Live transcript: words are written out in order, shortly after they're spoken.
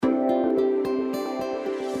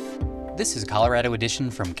This is Colorado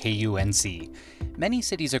Edition from KUNC. Many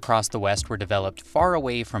cities across the West were developed far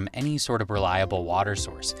away from any sort of reliable water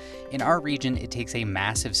source. In our region, it takes a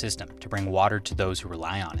massive system to bring water to those who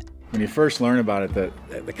rely on it. When you first learn about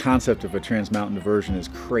it, the concept of a trans-mountain diversion is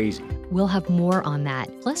crazy. We'll have more on that.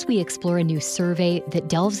 Plus, we explore a new survey that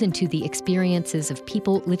delves into the experiences of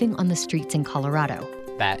people living on the streets in Colorado.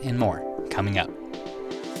 That and more, coming up.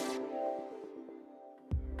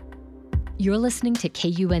 You're listening to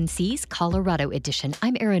KUNC's Colorado Edition.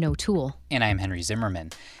 I'm Erin O'Toole. And I'm Henry Zimmerman.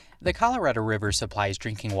 The Colorado River supplies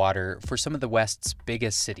drinking water for some of the West's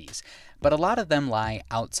biggest cities, but a lot of them lie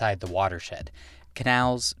outside the watershed.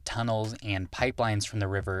 Canals, tunnels, and pipelines from the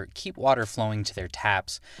river keep water flowing to their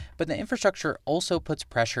taps, but the infrastructure also puts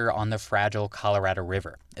pressure on the fragile Colorado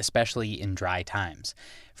River, especially in dry times.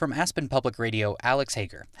 From Aspen Public Radio, Alex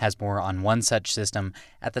Hager has more on one such system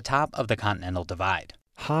at the top of the Continental Divide.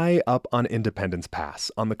 High up on Independence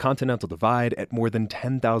Pass, on the Continental Divide at more than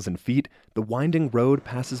 10,000 feet, the winding road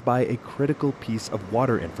passes by a critical piece of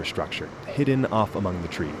water infrastructure, hidden off among the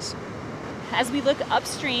trees. As we look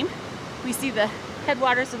upstream, we see the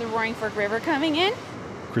headwaters of the Roaring Fork River coming in.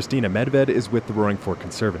 Christina Medved is with the Roaring Fork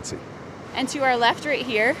Conservancy. And to our left right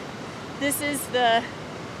here, this is the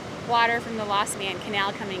water from the Lost Man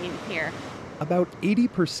Canal coming in here. About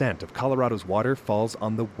 80% of Colorado's water falls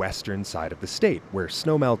on the western side of the state, where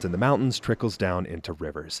snowmelt in the mountains trickles down into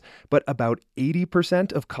rivers. But about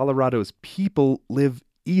 80% of Colorado's people live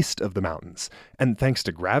east of the mountains. And thanks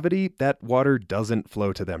to gravity, that water doesn't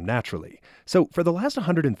flow to them naturally. So for the last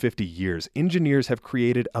 150 years, engineers have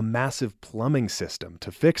created a massive plumbing system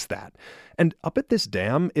to fix that. And up at this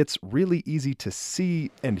dam, it's really easy to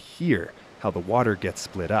see and hear how the water gets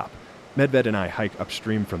split up. Medved and I hike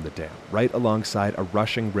upstream from the dam, right alongside a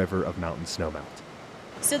rushing river of mountain snowmelt.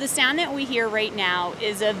 So the sound that we hear right now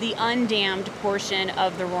is of the undammed portion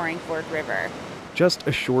of the Roaring Fork River. Just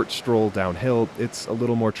a short stroll downhill, it's a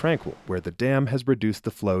little more tranquil, where the dam has reduced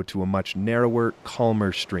the flow to a much narrower,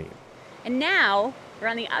 calmer stream. And now we're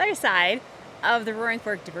on the other side of the Roaring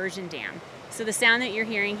Fork Diversion Dam. So the sound that you're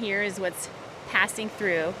hearing here is what's passing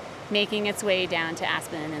through, making its way down to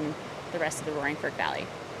Aspen and the rest of the Roaring Fork Valley.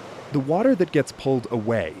 The water that gets pulled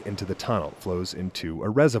away into the tunnel flows into a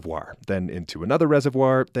reservoir, then into another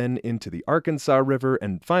reservoir, then into the Arkansas River,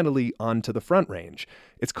 and finally onto the Front Range.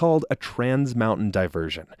 It's called a trans-mountain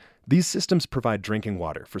diversion. These systems provide drinking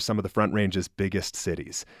water for some of the Front Range's biggest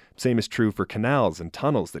cities. Same is true for canals and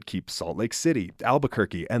tunnels that keep Salt Lake City,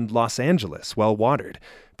 Albuquerque, and Los Angeles well watered.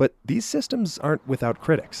 But these systems aren't without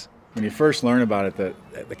critics. When you first learn about it,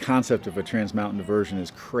 the concept of a trans-mountain diversion is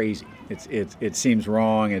crazy. It seems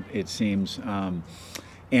wrong. It seems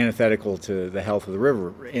antithetical to the health of the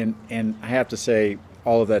river. And I have to say,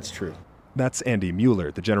 all of that's true. That's Andy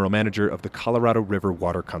Mueller, the general manager of the Colorado River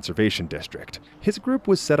Water Conservation District. His group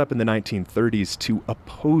was set up in the 1930s to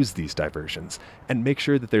oppose these diversions and make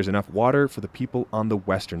sure that there's enough water for the people on the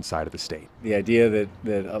western side of the state. The idea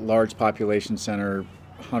that a large population center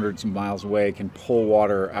hundreds of miles away can pull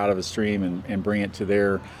water out of a stream and bring it to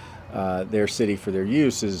their city for their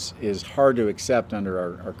use is hard to accept under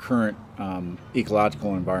our current ecological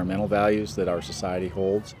and environmental values that our society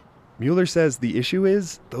holds. Mueller says the issue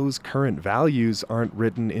is those current values aren't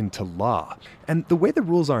written into law. And the way the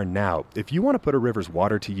rules are now, if you want to put a river's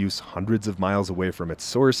water to use hundreds of miles away from its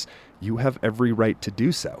source, you have every right to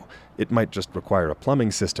do so. It might just require a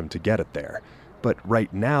plumbing system to get it there. But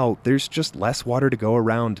right now, there's just less water to go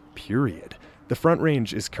around, period. The Front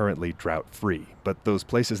Range is currently drought-free, but those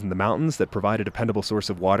places in the mountains that provide a dependable source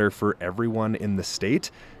of water for everyone in the state,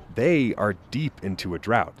 they are deep into a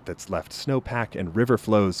drought that's left snowpack and river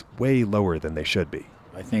flows way lower than they should be.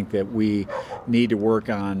 I think that we need to work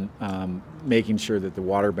on making sure that the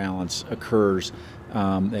water balance occurs,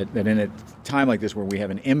 that in a time like this where we have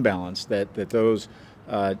an imbalance, that those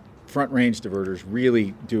Front Range diverters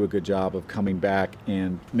really do a good job of coming back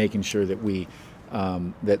and making sure that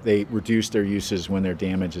that they reduce their uses when their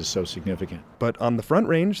damage is so significant. But on the Front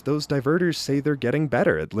Range, those diverters say they're getting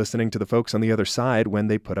better at listening to the folks on the other side when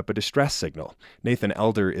they put up a distress signal. Nathan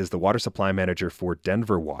Elder is the water supply manager for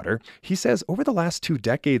Denver Water. He says over the last 2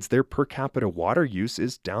 decades, their per capita water use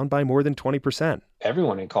is down by more than 20%.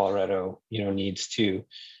 Everyone in Colorado, needs to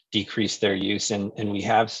decrease their use. And we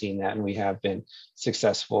have seen that, and we have been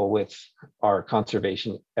successful with our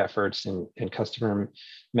conservation efforts and customer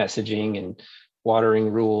messaging and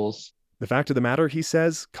watering rules. The fact of the matter, he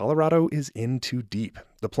says, Colorado is in too deep.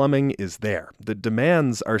 The plumbing is there. The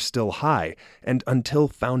demands are still high. And until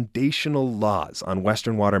foundational laws on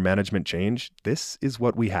Western water management change, this is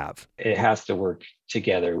what we have. It has to work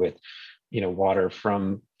together with, water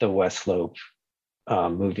from the West Slope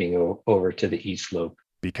moving over to the east slope.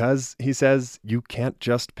 Because, he says, you can't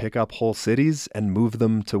just pick up whole cities and move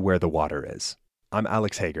them to where the water is. I'm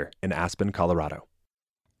Alex Hager in Aspen, Colorado.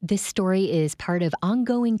 This story is part of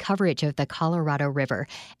ongoing coverage of the Colorado River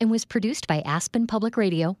and was produced by Aspen Public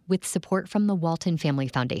Radio with support from the Walton Family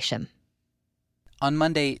Foundation. On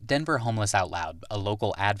Monday, Denver Homeless Out Loud, a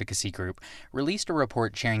local advocacy group, released a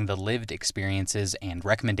report sharing the lived experiences and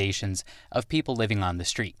recommendations of people living on the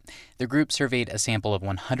street. The group surveyed a sample of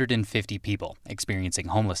 150 people experiencing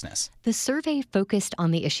homelessness. The survey focused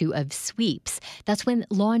on the issue of sweeps. That's when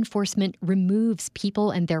law enforcement removes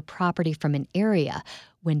people and their property from an area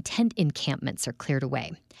when tent encampments are cleared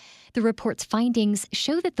away. The report's findings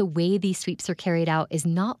show that the way these sweeps are carried out is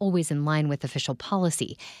not always in line with official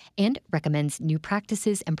policy and recommends new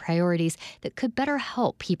practices and priorities that could better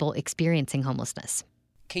help people experiencing homelessness.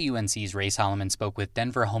 KUNC's Ray Solomon spoke with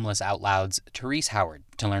Denver Homeless Out Loud's Therese Howard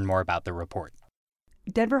to learn more about the report.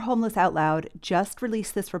 Denver Homeless Out Loud just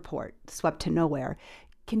released this report, Swept to Nowhere.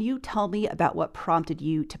 Can you tell me about what prompted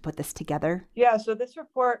you to put this together? Yeah, so this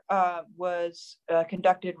report was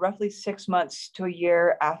conducted roughly 6 months to a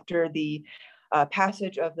year after the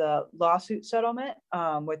passage of the lawsuit settlement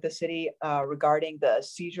with the city regarding the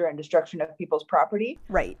seizure and destruction of people's property.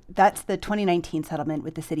 Right. That's the 2019 settlement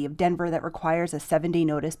with the city of Denver that requires a 7-day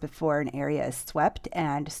notice before an area is swept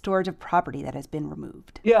and storage of property that has been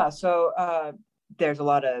removed. Yeah, so there's a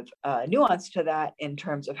lot of nuance to that in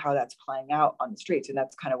terms of how that's playing out on the streets. And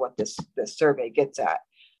that's kind of what this survey gets at,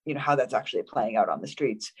 how that's actually playing out on the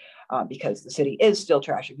streets, because the city is still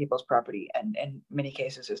trashing people's property and in many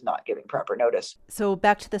cases is not giving proper notice. So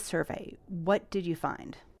back to the survey, what did you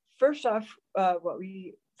find? First off, what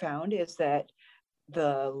we found is that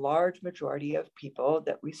the large majority of people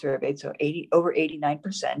that we surveyed, so over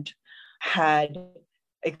 89%, had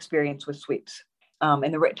experience with sweeps.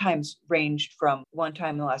 And the times ranged from one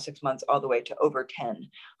time in the last 6 months all the way to over 10.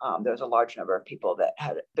 There was a large number of people that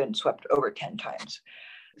had been swept over 10 times.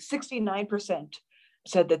 69%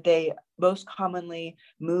 said that they most commonly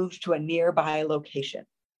moved to a nearby location.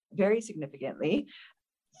 Very significantly,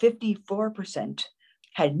 54%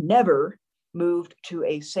 had never moved to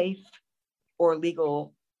a safe or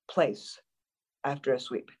legal place after a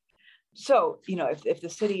sweep. So, if the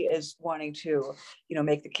city is wanting to,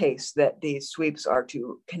 make the case that these sweeps are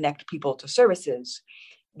to connect people to services,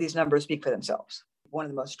 these numbers speak for themselves. One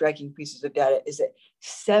of the most striking pieces of data is that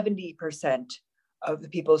 70% of the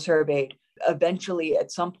people surveyed eventually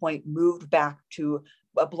at some point moved back to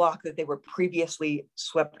a block that they were previously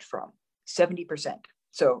swept from. 70%.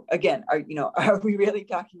 So again, are we really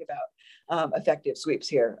talking about effective sweeps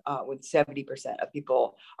here when 70% of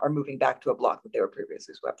people are moving back to a block that they were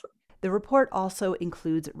previously swept from? The report also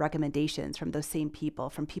includes recommendations from those same people,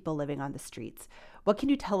 from people living on the streets. What can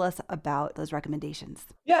you tell us about those recommendations?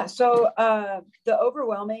 Yeah, so the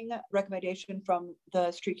overwhelming recommendation from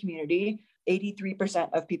the street community, 83%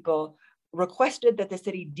 of people requested that the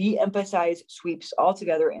city de-emphasize sweeps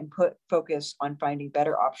altogether and put focus on finding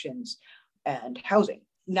better options and housing.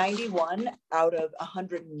 91 out of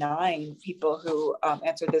 109 people who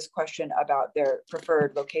answered this question about their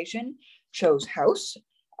preferred location chose house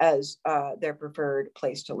as their preferred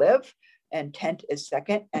place to live, and tent is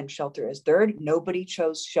second and shelter is third. Nobody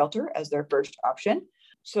chose shelter as their first option.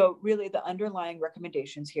 So really the underlying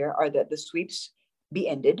recommendations here are that the sweeps be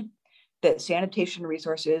ended, that sanitation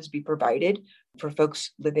resources be provided for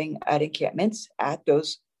folks living at encampments at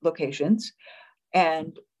those locations,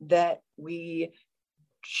 and that we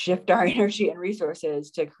shift our energy and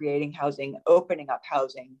resources to creating housing, opening up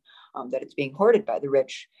housing, that it's being hoarded by the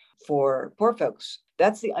rich for poor folks.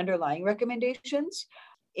 That's the underlying recommendations.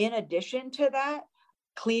 In addition to that,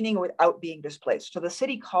 cleaning without being displaced. So the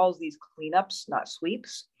city calls these cleanups, not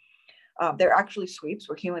sweeps. They're actually sweeps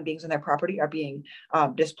where human beings and their property are being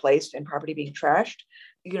displaced and property being trashed.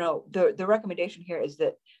 The recommendation here is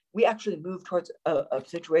that we actually move towards a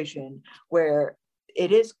situation where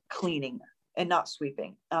it is cleaning and not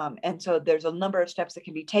sweeping. And so there's a number of steps that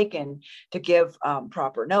can be taken to give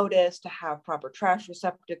proper notice, to have proper trash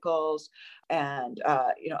receptacles, and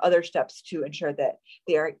other steps to ensure that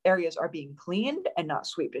the areas are being cleaned and not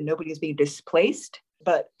swept, and nobody is being displaced,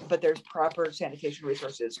 but there's proper sanitation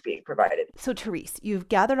resources being provided. So Therese, you've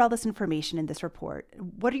gathered all this information in this report.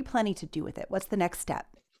 What are you planning to do with it? What's the next step?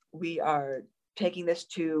 We are taking this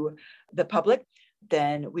to the public.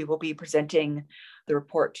 Then we will be presenting the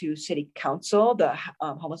report to City Council, the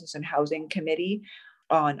Homelessness and Housing Committee,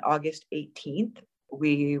 on August 18th.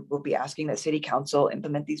 we will be asking that City Council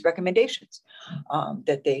implement these recommendations,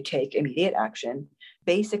 that they take immediate action,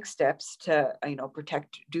 basic steps to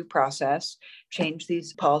protect due process, change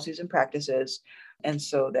these policies and practices, and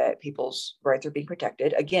so that people's rights are being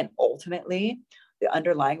protected. Again, ultimately, the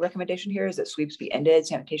underlying recommendation here is that sweeps be ended,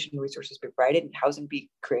 sanitation resources be provided, and housing be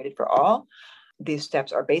created for all. These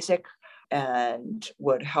steps are basic and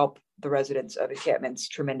would help the residents of encampments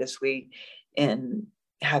tremendously in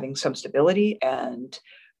having some stability and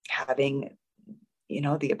having,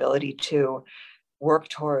 the ability to work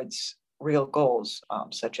towards real goals,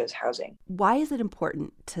 such as housing. Why is it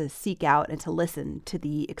important to seek out and to listen to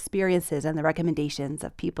the experiences and the recommendations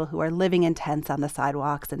of people who are living in tents on the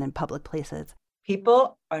sidewalks and in public places?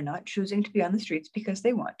 People are not choosing to be on the streets because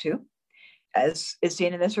they want to. As is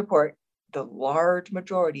seen in this report, the large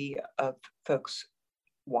majority of folks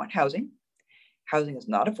want housing. Housing is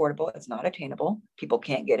not affordable. It's not attainable. People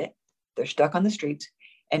can't get it. They're stuck on the streets.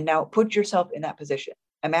 And now put yourself in that position.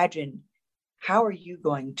 Imagine, how are you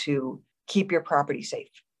going to keep your property safe?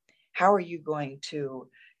 How are you going to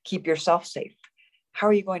keep yourself safe? How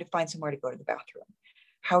are you going to find somewhere to go to the bathroom?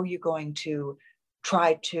 How are you going to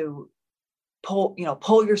try to pull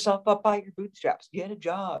yourself up by your bootstraps, get a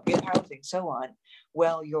job, get housing, so on,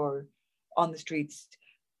 while you're on the streets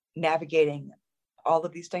navigating all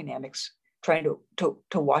of these dynamics, trying to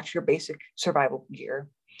watch your basic survival gear?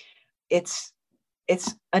 It's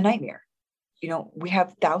a nightmare. We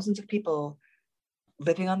have thousands of people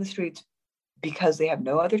living on the streets because they have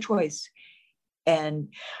no other choice. And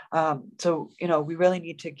so we really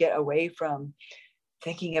need to get away from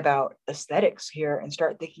thinking about aesthetics here and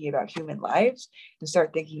start thinking about human lives and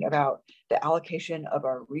start thinking about the allocation of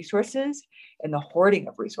our resources and the hoarding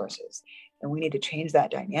of resources. And we need to change that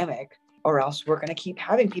dynamic, or else we're going to keep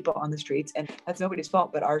having people on the streets. And that's nobody's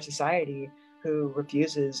fault but our society, who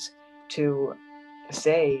refuses to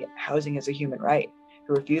say housing is a human right,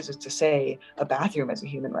 who refuses to say a bathroom is a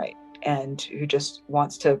human right, and who just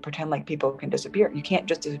wants to pretend like people can disappear. You can't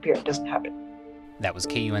just disappear. It doesn't happen. That was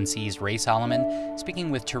KUNC's Ray Solomon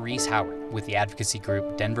speaking with Therese Howard with the advocacy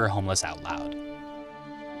group Denver Homeless Out Loud.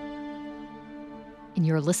 And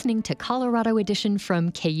you're listening to Colorado Edition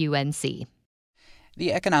from KUNC.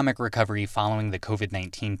 The economic recovery following the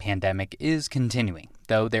COVID-19 pandemic is continuing,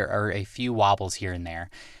 though there are a few wobbles here and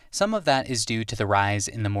there. Some of that is due to the rise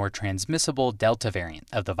in the more transmissible Delta variant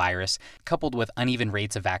of the virus, coupled with uneven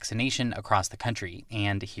rates of vaccination across the country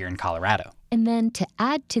and here in Colorado. And then to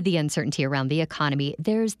add to the uncertainty around the economy,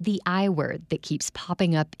 there's the I word that keeps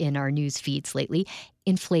popping up in our news feeds lately: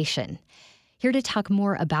 inflation. Here to talk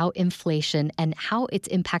more about inflation and how its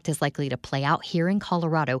impact is likely to play out here in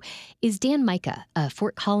Colorado is Dan Micah, a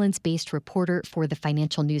Fort Collins-based reporter for the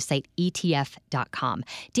financial news site ETF.com.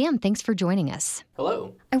 Dan, thanks for joining us.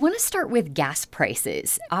 Hello. I want to start with gas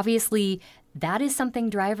prices. Obviously, that is something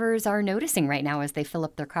drivers are noticing right now as they fill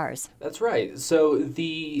up their cars. That's right. So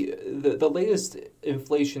the latest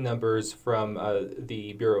inflation numbers from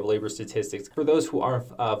the Bureau of Labor Statistics, for those who aren't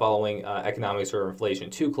following economics or inflation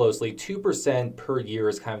too closely, 2% per year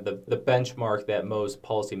is kind of the benchmark that most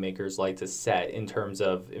policymakers like to set in terms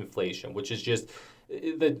of inflation, which is just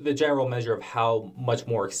the general measure of how much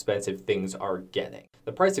more expensive things are getting.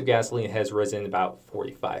 The price of gasoline has risen about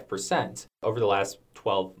 45% over the last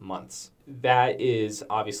 12 months. That is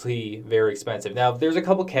obviously very expensive. Now, there's a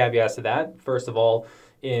couple caveats to that. First of all,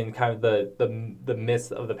 in kind of the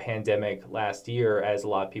midst of the pandemic last year, as a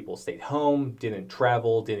lot of people stayed home, didn't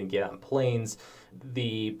travel, didn't get on planes,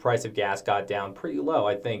 the price of gas got down pretty low.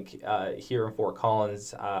 I think here in Fort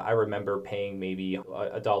Collins, I remember paying maybe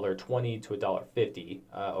 $1.20 to $1.50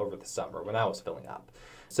 over the summer when I was filling up.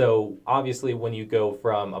 So obviously when you go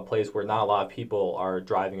from a place where not a lot of people are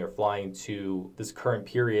driving or flying to this current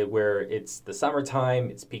period where it's the summertime,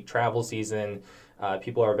 it's peak travel season,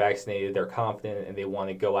 people are vaccinated, they're confident, and they want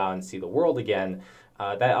to go out and see the world again,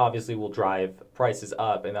 that obviously will drive prices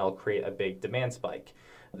up and that'll create a big demand spike.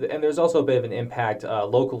 And there's also a bit of an impact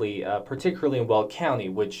locally, particularly in Weld County,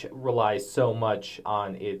 which relies so much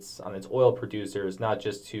on its oil producers, not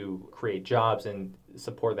just to create jobs and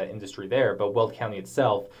support that industry there, but Weld County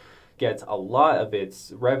itself gets a lot of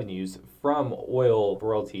its revenues from oil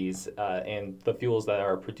royalties and the fuels that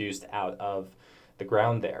are produced out of the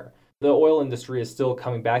ground there. The oil industry is still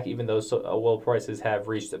coming back, even though oil prices have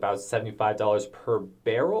reached about $75 per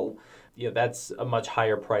barrel. That's a much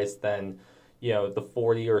higher price than the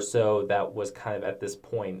 40 or so that was kind of at this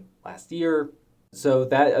point last year. So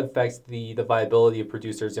that affects the viability of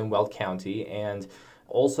producers in Weld County. And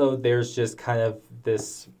also there's just kind of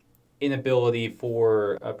this inability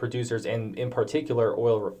for producers, and in particular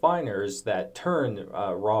oil refiners that turn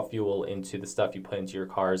raw fuel into the stuff you put into your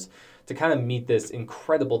cars, to kind of meet this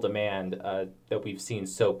incredible demand that we've seen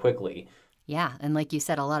so quickly. Yeah, and like you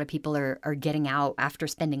said, a lot of people are getting out after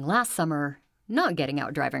spending last summer not getting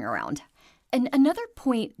out driving around. And another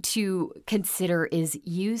point to consider is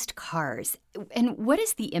used cars. And what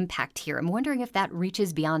is the impact here? I'm wondering if that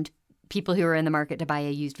reaches beyond people who are in the market to buy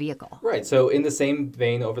a used vehicle. Right. So in the same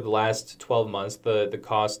vein, over the last 12 months, the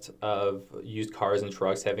cost of used cars and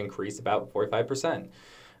trucks have increased about 45%.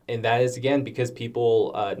 And that is, again, because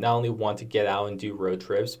people not only want to get out and do road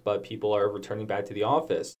trips, but people are returning back to the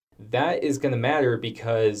office. That is going to matter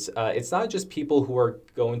because it's not just people who are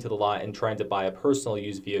going to the lot and trying to buy a personal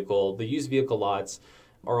used vehicle. The used vehicle lots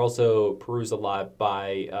are also perused a lot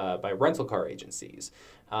by rental car agencies.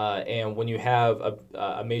 And when you have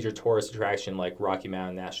a major tourist attraction like Rocky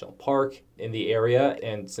Mountain National Park in the area,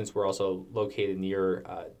 and since we're also located near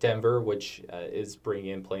Denver, which is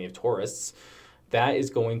bringing in plenty of tourists, that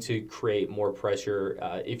is going to create more pressure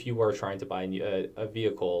if you are trying to buy a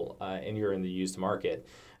vehicle and you're in the used market.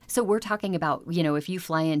 So we're talking about, if you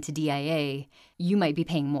fly into DIA, you might be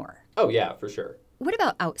paying more. Oh, yeah, for sure. What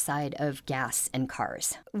about outside of gas and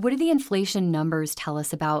cars? What do the inflation numbers tell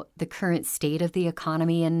us about the current state of the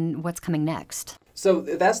economy and what's coming next? So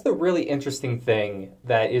that's the really interesting thing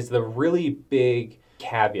that is the really big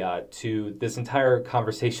caveat to this entire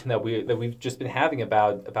conversation that we've just been having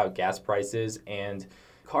about gas prices and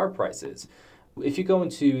car prices. If you go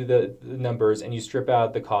into the numbers and you strip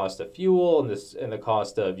out the cost of fuel and the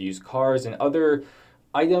cost of used cars and other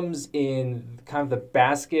items in kind of the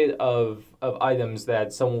basket of items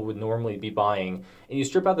that someone would normally be buying, and you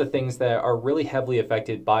strip out the things that are really heavily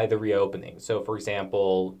affected by the reopening. So, for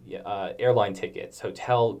example, airline tickets,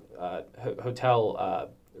 hotel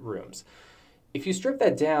rooms. If you strip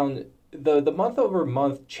that down, the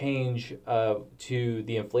month-over-month change to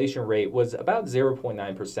the inflation rate was about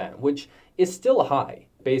 0.9%, which is still high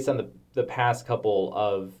based on the past couple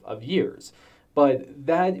of years. But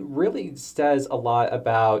that really says a lot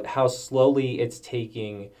about how slowly it's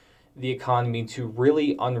taking the economy to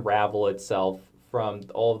really unravel itself from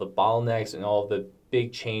all of the bottlenecks and all of the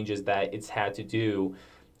big changes that it's had to do,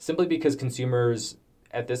 simply because consumers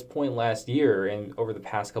at this point last year and over the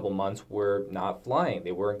past couple months were not flying.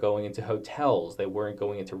 They weren't going into hotels. They weren't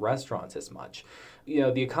going into restaurants as much.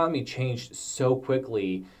 The economy changed so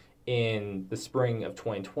quickly in the spring of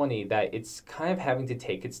 2020 that it's kind of having to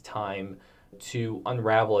take its time to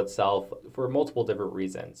unravel itself for multiple different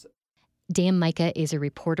reasons. Dan Micah is a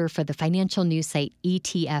reporter for the financial news site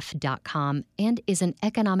ETF.com and is an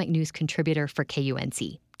economic news contributor for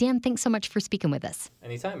KUNC. Dan, thanks so much for speaking with us.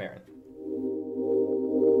 Anytime, Aaron.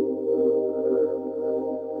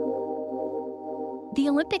 The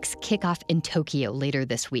Olympics kick off in Tokyo later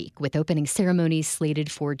this week, with opening ceremonies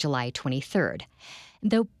slated for July 23rd.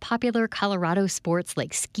 Though popular Colorado sports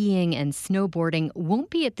like skiing and snowboarding won't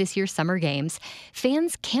be at this year's Summer Games,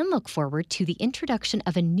 fans can look forward to the introduction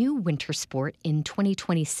of a new winter sport in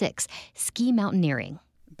 2026, ski mountaineering.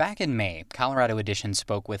 Back in May, Colorado Edition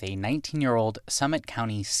spoke with a 19-year-old Summit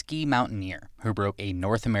County ski mountaineer who broke a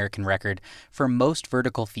North American record for most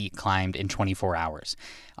vertical feet climbed in 24 hours.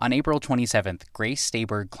 On April 27th, Grace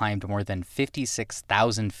Stayberg climbed more than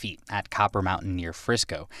 56,000 feet at Copper Mountain near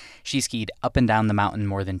Frisco. She skied up and down the mountain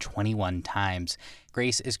more than 21 times.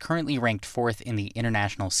 Grace is currently ranked 4th in the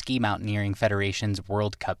International Ski Mountaineering Federation's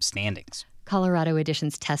World Cup standings. Colorado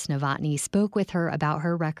Edition's Tess Novotny spoke with her about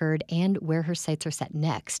her record and where her sights are set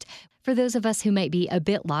next. For those of us who might be a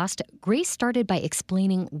bit lost, Grace started by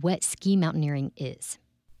explaining what ski mountaineering is.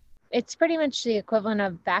 It's pretty much the equivalent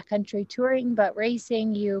of backcountry touring, but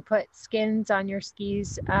racing. You put skins on your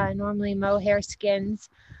skis, normally mohair skins,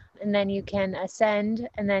 and then you can ascend,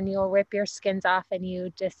 and then you'll rip your skins off and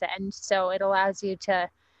you descend. So it allows you to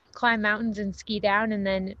climb mountains and ski down, and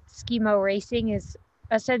then ski-mo racing is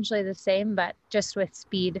essentially the same, but just with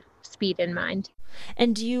speed in mind.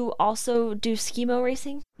 And do you also do ski-mo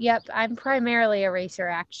racing? Yep, I'm primarily a racer,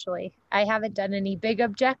 actually. I haven't done any big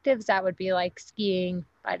objectives. That would be like skiing,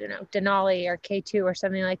 I don't know, Denali or K2 or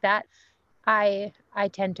something like that. I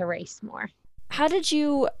tend to race more. How did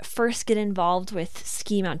you first get involved with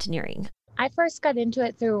ski mountaineering? I first got into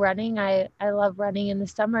it through running. I love running in the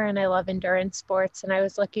summer and I love endurance sports, and I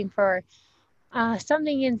was looking for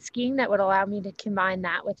something in skiing that would allow me to combine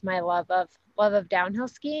that with my love of downhill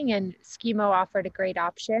skiing, and ski-mo offered a great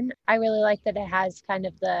option. I really like that it has kind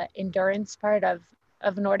of the endurance part of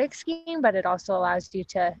Nordic skiing, but it also allows you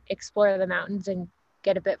to explore the mountains and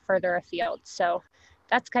get a bit further afield. So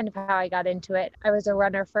that's kind of how I got into it. I was a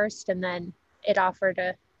runner first, and then it offered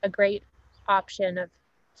a a great option of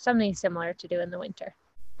something similar to do in the winter.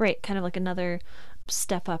 Right, kind of like another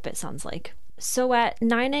step up, it sounds like. So at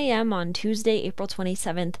 9 a.m. on Tuesday, April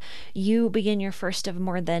 27th, you begin your first of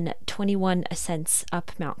more than 21 ascents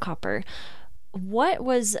up Mount Copper. What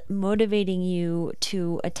was motivating you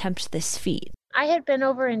to attempt this feat? I had been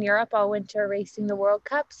over in Europe all winter racing the World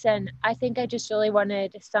Cups, and I think I just really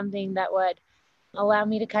wanted something that would allow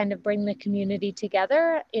me to kind of bring the community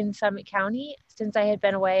together in Summit County since I had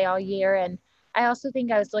been away all year. And I also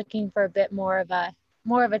think I was looking for a bit more of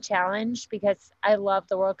a challenge because I love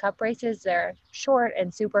the World Cup races. They're short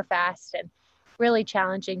and super fast and really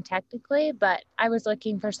challenging technically, but I was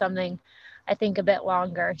looking for something I think a bit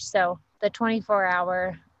longer. So the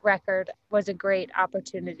 24-hour record was a great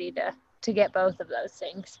opportunity to get both of those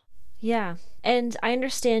things. Yeah. And I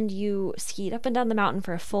understand you skied up and down the mountain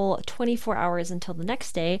for a full 24 hours until the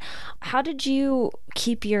next day. How did you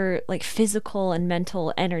keep your physical and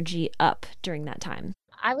mental energy up during that time?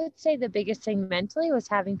 I would say the biggest thing mentally was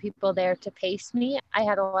having people there to pace me. I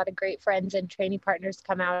had a lot of great friends and training partners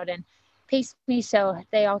come out and pace me, so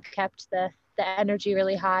they all kept the energy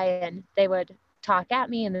really high, and they would talk at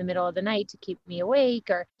me in the middle of the night to keep me awake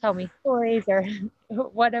or tell me stories or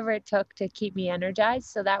whatever it took to keep me energized.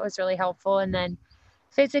 So that was really helpful. And then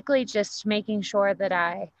physically just making sure that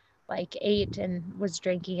I ate and was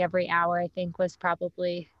drinking every hour, I think was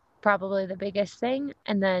probably the biggest thing.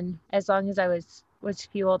 And then as long as I was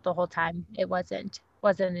fueled the whole time, it wasn't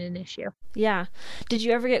an issue. Yeah. Did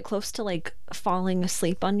you ever get close to falling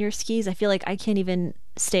asleep on your skis? I feel like I can't even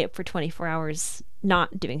stay up for 24 hours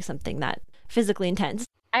not doing something that physically intense.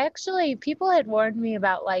 People had warned me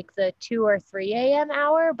about the 2 or 3 a.m.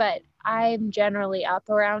 hour, but I'm generally up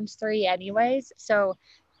around 3 anyways. So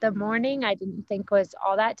the morning I didn't think was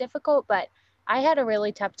all that difficult, but I had a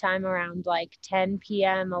really tough time around 10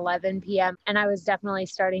 p.m., 11 p.m. And I was definitely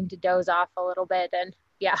starting to doze off a little bit. And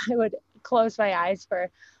yeah, I would close my eyes for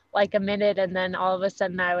a minute, and then all of a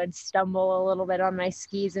sudden I would stumble a little bit on my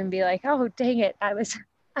skis and be like, oh, dang it. I was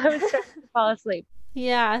starting to fall asleep.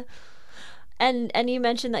 Yeah. And you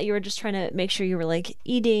mentioned that you were just trying to make sure you were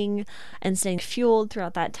eating and staying fueled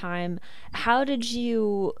throughout that time. How did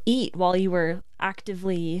you eat while you were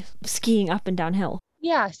actively skiing up and downhill?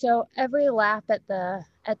 Yeah, so every lap at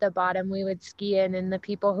the bottom we would ski in, and the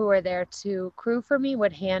people who were there to crew for me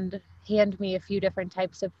would hand me a few different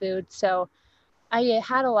types of food. So I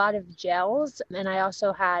had a lot of gels, and I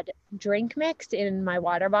also had drink mix in my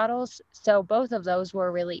water bottles. So both of those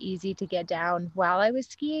were really easy to get down while I was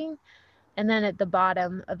skiing. And then at the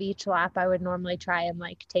bottom of each lap, I would normally try and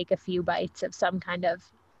take a few bites of some kind of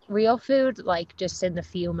real food, just in the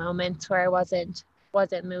few moments where I wasn't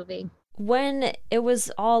moving. When it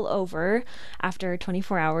was all over after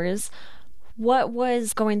 24 hours, what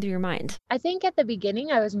was going through your mind? I think at the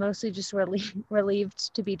beginning, I was mostly just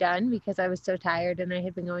relieved to be done because I was so tired and I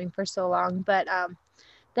had been going for so long. But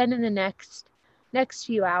then in the next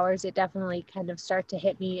few hours, it definitely kind of started to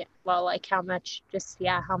hit me, how much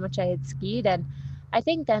I had skied. And I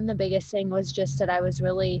think then the biggest thing was just that I was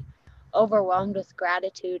really overwhelmed with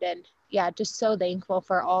gratitude and just so thankful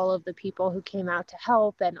for all of the people who came out to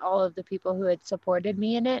help and all of the people who had supported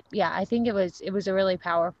me in it. Yeah, I think it was a really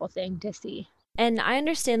powerful thing to see. And I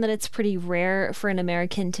understand that it's pretty rare for an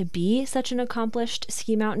American to be such an accomplished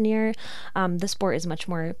ski mountaineer. The sport is much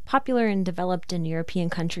more popular and developed in European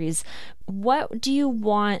countries. What do you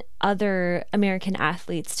want other American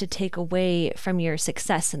athletes to take away from your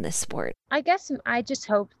success in this sport? I guess I just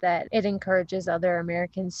hope that it encourages other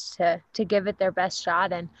Americans to give it their best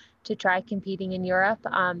shot and to try competing in Europe,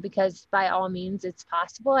 because by all means it's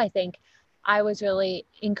possible. I think I was really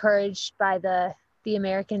encouraged by the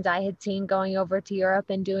Americans I had seen going over to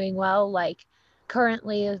Europe and doing well.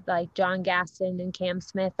 Currently, John Gaston and Cam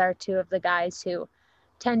Smith are two of the guys who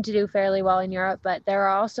tend to do fairly well in Europe, but there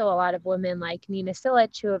are also a lot of women like Nina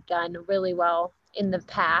Silic who have done really well in the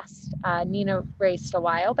past. Nina raced a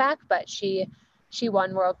while back, but she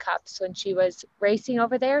won World Cups when she was racing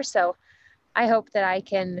over there. So I hope that I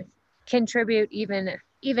can contribute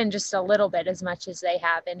even just a little bit as much as they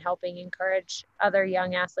have in helping encourage other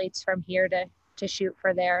young athletes from here to shoot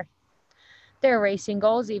for their racing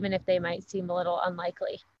goals, even if they might seem a little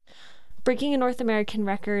unlikely. Breaking a North American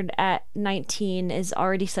record at 19 is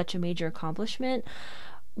already such a major accomplishment.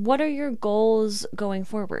 What are your goals going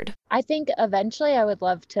forward? I think eventually I would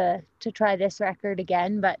love to try this record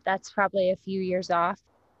again, but that's probably a few years off.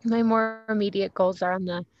 My more immediate goals are on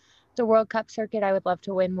the World Cup circuit. I would love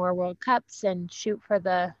to win more World Cups and shoot for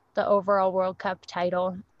the overall World Cup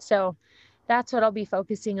title. So that's what I'll be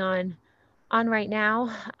focusing on right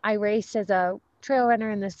now. I race as a trail runner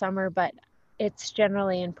in the summer, but it's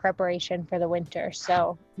generally in preparation for the winter.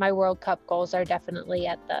 So my World Cup goals are definitely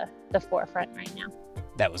at the forefront right now.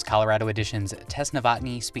 That was Colorado Edition's Tess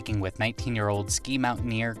Novotny speaking with 19-year-old ski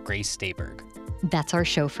mountaineer Grace Stayberg. That's our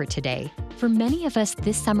show for today. For many of us,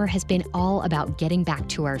 this summer has been all about getting back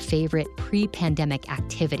to our favorite pre-pandemic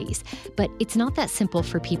activities. But it's not that simple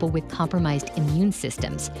for people with compromised immune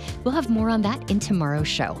systems. We'll have more on that in tomorrow's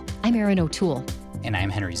show. I'm Erin O'Toole. And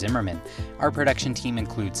I'm Henry Zimmerman. Our production team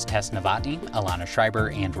includes Tess Novotny, Alana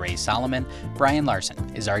Schreiber, and Ray Solomon. Brian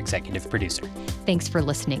Larson is our executive producer. Thanks for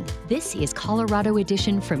listening. This is Colorado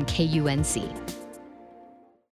Edition from KUNC.